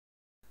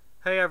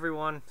Hey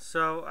everyone,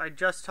 so I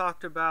just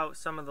talked about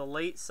some of the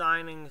late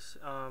signings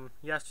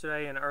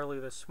yesterday and early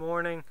this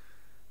morning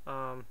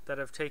that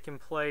have taken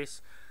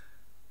place,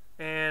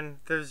 and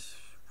there's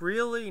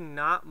really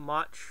not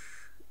much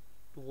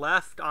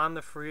left on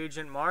the free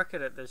agent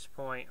market at this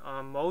point.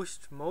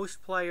 Most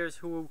players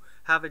who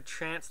have a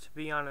chance to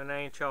be on an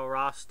NHL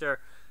roster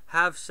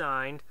have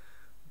signed,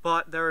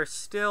 but there are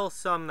still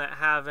some that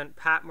haven't,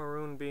 Pat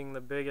Maroon being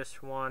the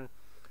biggest one.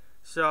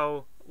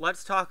 So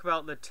let's talk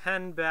about the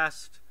 10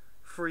 best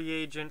free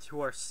agents who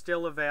are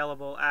still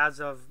available as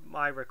of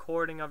my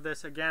recording of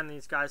this. Again,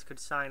 these guys could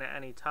sign at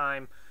any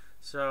time,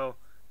 so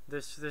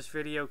this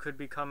video could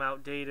become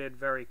outdated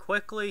very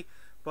quickly.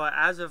 But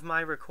as of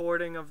my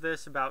recording of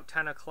this, about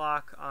 10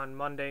 o'clock on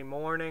Monday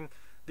morning,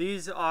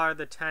 these are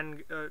the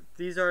 10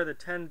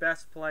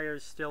 best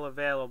players still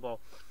available.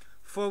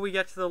 Before we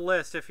get to the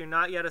list, if you're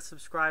not yet a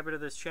subscriber to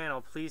this channel,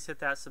 please hit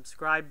that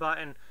subscribe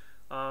button.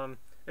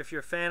 If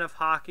you're a fan of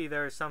hockey,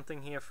 there is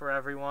something here for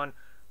everyone.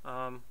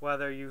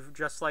 Whether you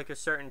just like a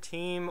certain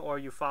team or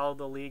you follow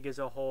the league as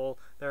a whole,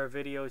 there are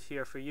videos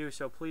here for you,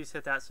 so please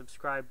hit that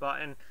subscribe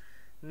button.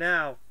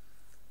 Now,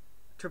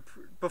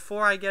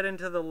 before I get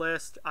into the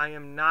list, I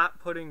am not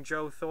putting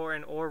Joe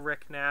Thornton or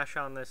Rick Nash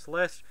on this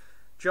list.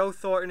 Joe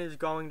Thornton is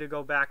going to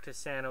go back to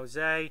San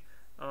Jose.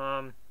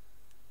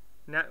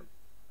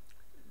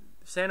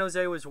 San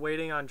Jose was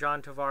waiting on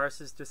John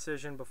Tavares'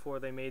 decision before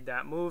they made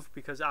that move,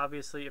 because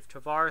obviously if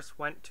Tavares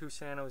went to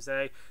San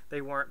Jose,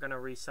 they weren't going to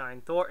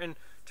re-sign Thornton.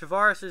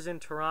 Tavares is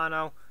in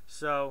Toronto,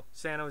 so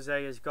San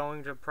Jose is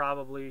going to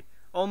probably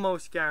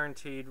almost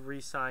guaranteed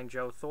re-sign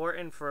Joe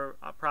Thornton for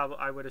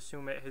I would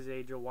assume at his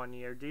age a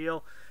one-year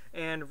deal.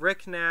 And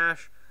Rick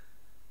Nash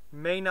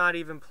may not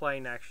even play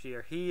next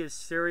year. He is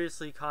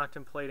seriously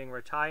contemplating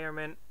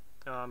retirement.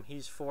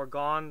 He's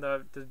foregone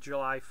the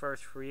July 1st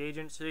free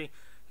agency.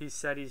 He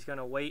said he's going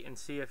to wait and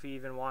see if he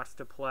even wants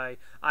to play.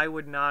 I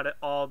would not at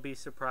all be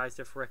surprised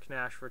if Rick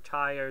Nash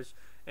retires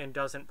and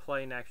doesn't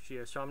play next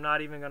year. So I'm not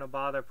even going to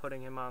bother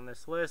putting him on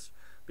this list,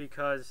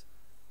 because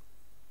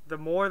the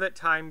more that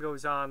time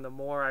goes on, the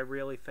more I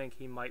really think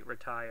he might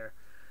retire.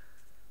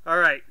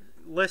 Alright,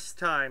 list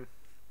time.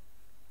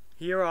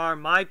 Here are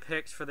my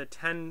picks for the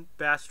 10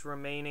 best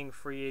remaining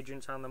free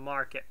agents on the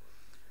market.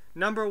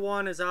 Number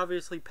 1 is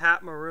obviously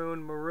Pat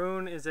Maroon.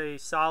 Maroon is a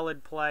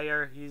solid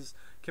player. He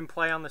can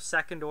play on the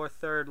second or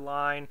third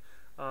line.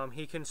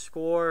 He can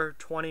score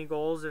 20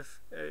 goals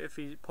if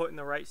he's put in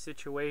the right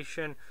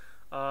situation.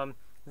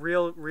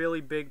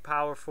 Really big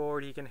power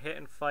forward. He can hit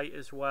and fight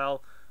as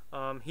well.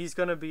 He's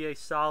going to be a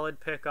solid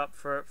pickup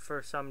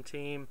for some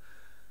team.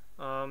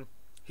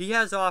 He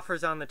has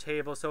offers on the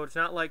table, so it's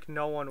not like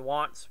no one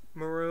wants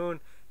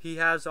Maroon. He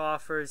has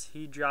offers.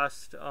 He's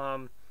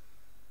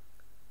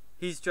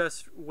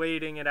just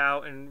waiting it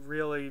out and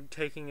really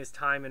taking his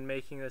time and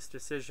making this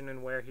decision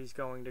and where he's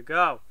going to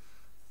go.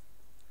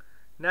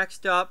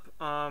 Next up,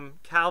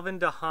 Calvin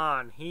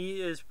DeHaan.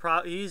 He's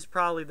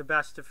probably the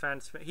best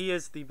defenseman. He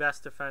is the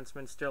best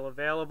defenseman still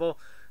available,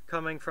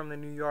 coming from the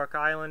New York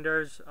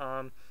Islanders.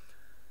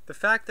 The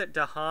fact that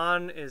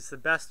DeHaan is the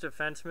best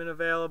defenseman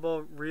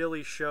available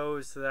really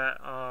shows that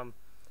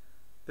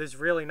there's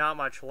really not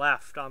much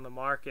left on the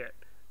market.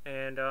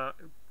 And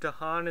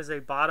DeHaan is a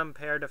bottom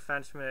pair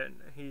defenseman.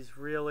 He's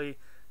really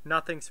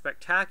nothing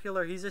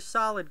spectacular. He's a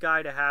solid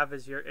guy to have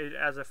as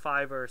a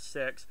 5 or a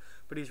 6,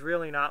 but he's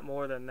really not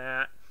more than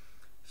that.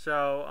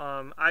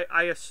 So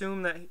I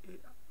assume that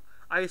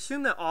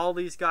all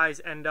these guys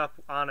end up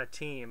on a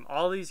team.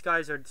 All these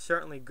guys are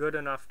certainly good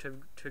enough to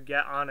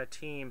get on a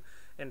team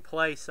and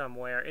play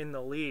somewhere in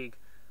the league.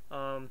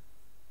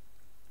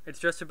 It's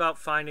just about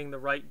finding the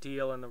right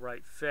deal and the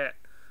right fit.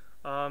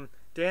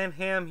 Dan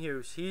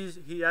Hamhuis,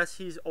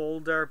 he's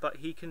older, but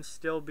he can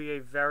still be a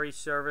very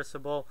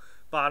serviceable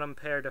bottom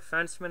pair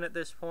defenseman at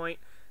this point,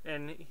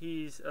 and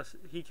he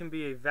can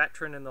be a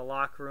veteran in the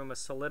locker room, a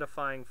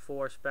solidifying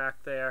force back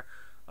there.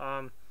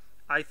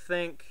 I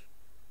think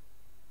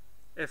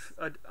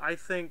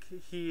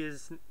he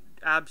is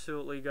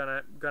absolutely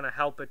gonna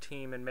help a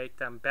team and make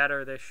them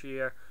better this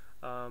year.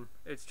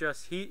 It's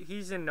just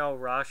he's in no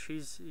rush.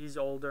 He's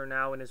older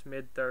now, in his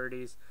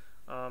mid-30s.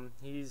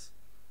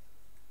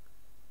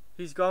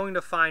 He's going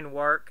to find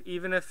work,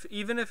 even if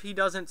he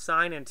doesn't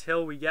sign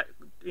until we get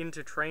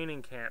into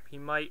training camp. He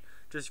might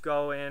just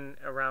go in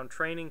around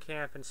training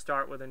camp and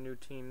start with a new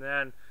team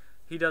then.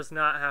 He does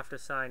not have to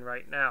sign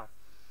right now.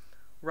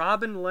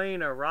 Robin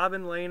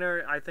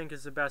Lehner, I think,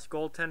 is the best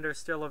goaltender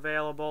still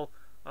available.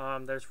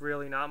 There's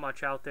really not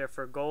much out there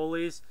for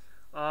goalies.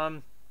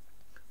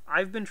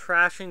 I've been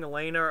trashing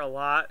Lehner a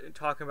lot,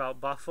 talking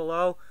about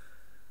Buffalo,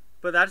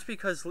 but that's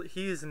because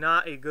he's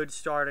not a good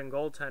starting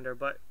goaltender.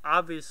 But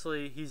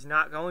obviously, he's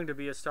not going to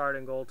be a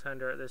starting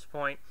goaltender at this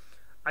point.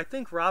 I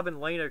think Robin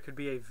Lehner could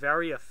be a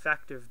very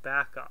effective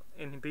backup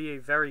and be a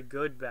very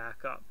good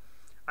backup.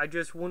 I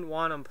just wouldn't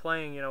want him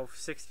playing,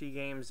 60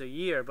 games a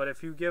year. But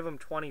if you give him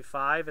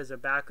 25 as a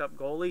backup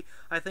goalie,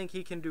 I think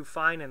he can do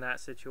fine in that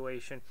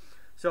situation.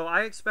 So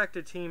I expect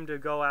a team to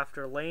go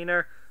after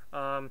Lehner.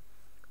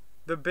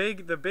 the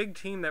big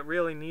team that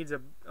really needs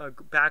a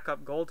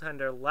backup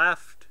goaltender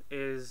left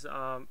is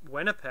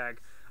Winnipeg.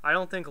 I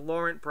don't think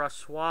Laurent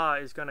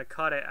Brossoit is going to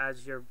cut it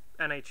as your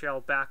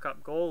NHL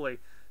backup goalie.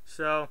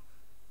 So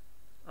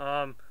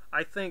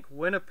I think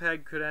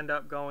Winnipeg could end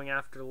up going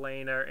after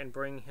Lehner and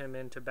bring him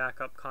in to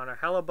back up Connor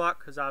Hellebuck,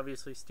 because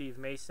obviously Steve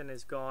Mason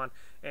is gone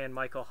and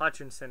Michael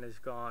Hutchinson is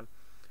gone.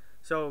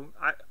 So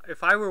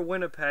if I were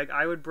Winnipeg,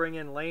 I would bring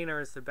in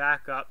Lehner as the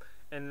backup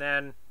and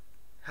then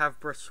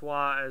have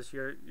Brossoit as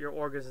your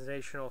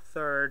organizational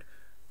third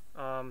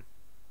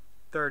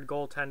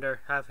goaltender,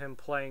 have him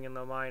playing in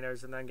the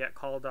minors, and then get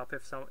called up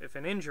if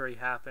an injury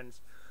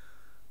happens.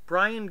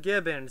 Brian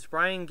Gibbons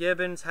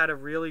had a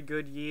really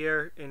good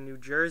year in New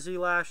Jersey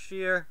last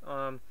year.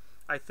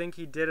 I think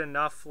he did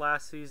enough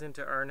last season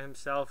to earn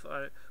himself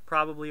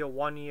probably a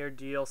one-year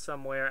deal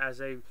somewhere as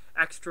a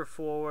extra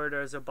forward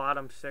or as a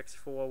bottom six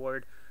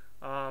forward.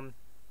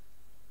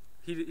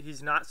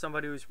 He's not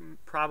somebody who's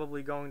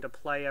probably going to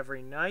play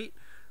every night,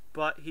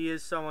 but he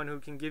is someone who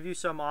can give you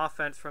some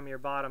offense from your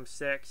bottom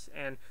six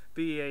and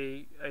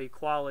be a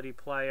quality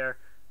player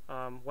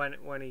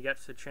when he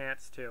gets a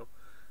chance to.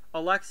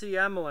 Alexei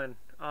Emelin,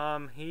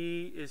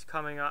 he is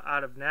coming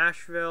out of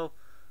Nashville.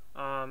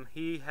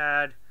 He's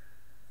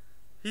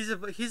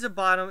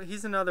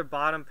another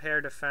bottom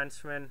pair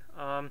defenseman.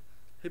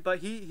 But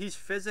he's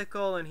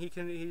physical and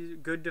he's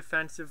good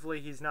defensively.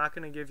 He's not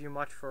going to give you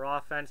much for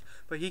offense,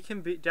 but he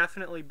can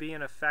definitely be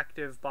an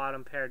effective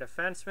bottom pair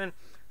defenseman.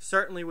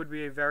 Certainly would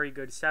be a very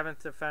good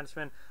seventh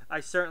defenseman.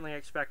 I certainly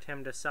expect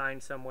him to sign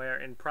somewhere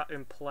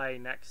in play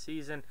next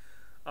season.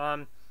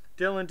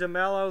 Dylan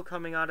DeMello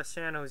coming out of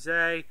San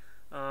Jose.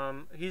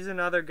 He's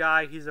another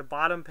guy. He's a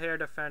bottom pair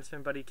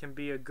defenseman, but he can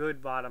be a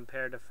good bottom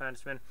pair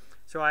defenseman.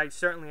 So I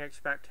certainly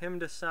expect him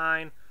to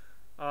sign.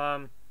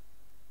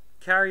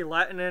 Kari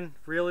Lehtonen,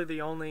 really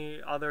the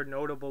only other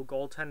notable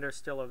goaltender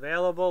still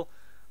available.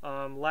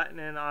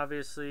 Lehtonen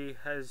obviously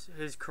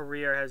his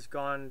career has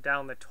gone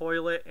down the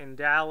toilet in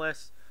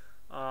Dallas.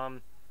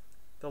 The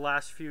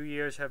last few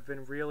years have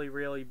been really,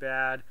 really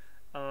bad.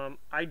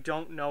 I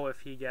don't know if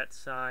he gets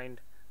signed.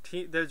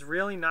 There's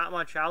really not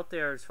much out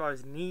there as far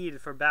as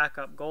need for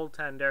backup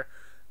goaltender.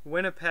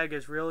 Winnipeg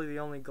is really the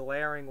only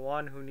glaring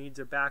one who needs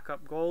a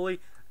backup goalie.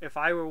 If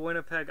I were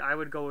Winnipeg, I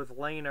would go with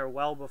Lehner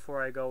well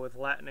before I go with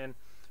Lehtonen.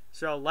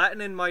 So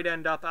Lehtonen might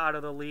end up out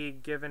of the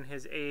league given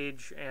his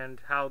age and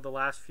how the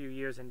last few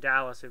years in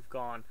Dallas have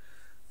gone.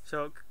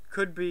 So it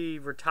could be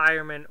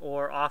retirement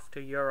or off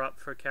to Europe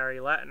for Kari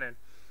Lehtonen.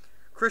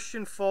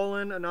 Christian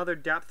Folin, another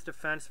depth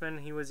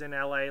defenseman. He was in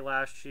LA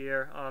last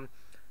year.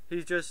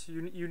 He's just,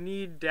 you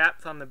need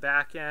depth on the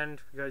back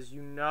end because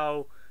you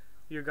know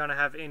you're going to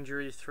have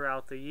injuries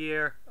throughout the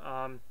year.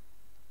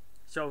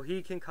 So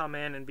he can come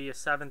in and be a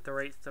 7th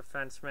or 8th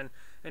defenseman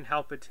and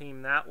help a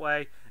team that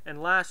way.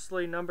 And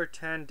lastly, number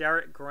 10,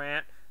 Derek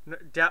Grant,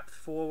 depth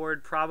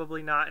forward,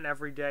 probably not an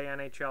everyday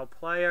NHL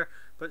player,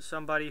 but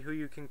somebody who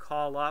you can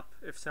call up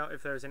if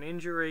there's an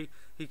injury.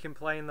 He can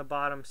play in the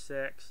bottom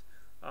six,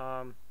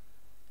 and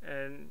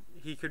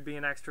he could be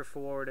an extra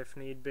forward if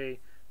need be.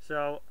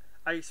 So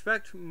I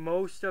expect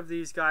most of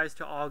these guys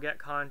to all get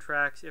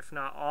contracts, if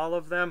not all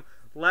of them.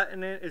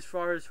 Lehtonen, as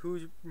far as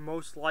who's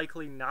most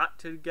likely not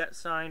to get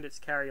signed, it's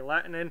Kari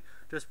Lehtonen,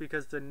 just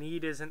because the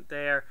need isn't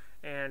there,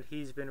 and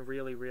he's been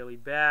really, really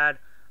bad.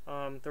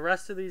 The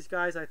rest of these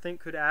guys, I think,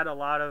 could add a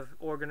lot of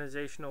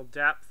organizational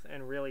depth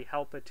and really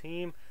help a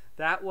team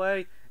that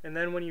way. And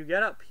then when you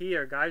get up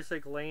here, guys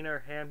like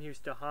Lehner,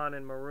 Hamhuis, DeHaan,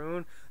 and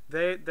Maroon,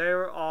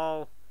 they're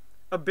all...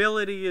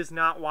 Ability is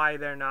not why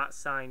they're not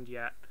signed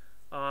yet.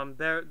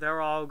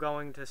 They're all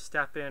going to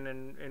step in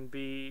and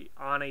be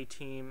on a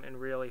team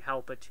and really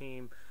help a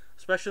team.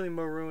 Especially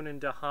Maroon and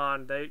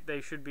DeHaan,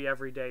 they should be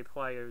everyday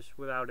players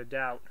without a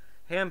doubt.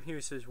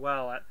 Hamhuis as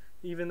well.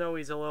 Even though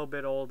he's a little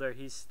bit older,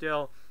 he's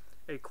still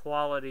a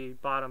quality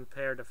bottom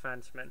pair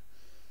defenseman.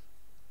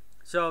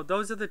 So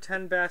those are the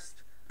 10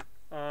 best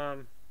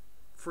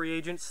free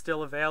agents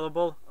still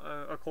available,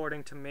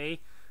 according to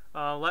me.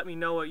 Let me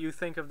know what you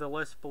think of the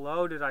list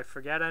below. Did I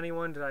forget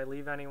anyone? Did I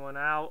leave anyone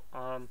out?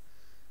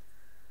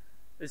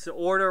 Is the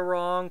order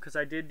wrong? Because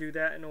I did do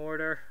that in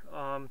order.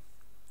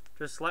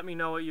 Just let me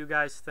know what you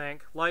guys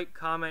think. Like,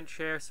 comment,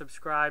 share,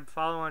 subscribe,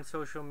 follow on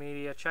social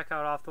media, check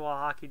out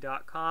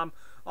offthewallhockey.com.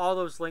 All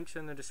those links are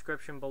in the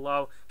description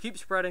below. Keep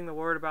spreading the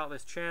word about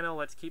this channel.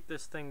 Let's keep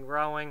this thing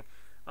growing.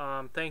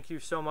 Thank you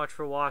so much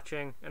for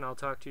watching, and I'll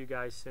talk to you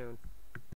guys soon.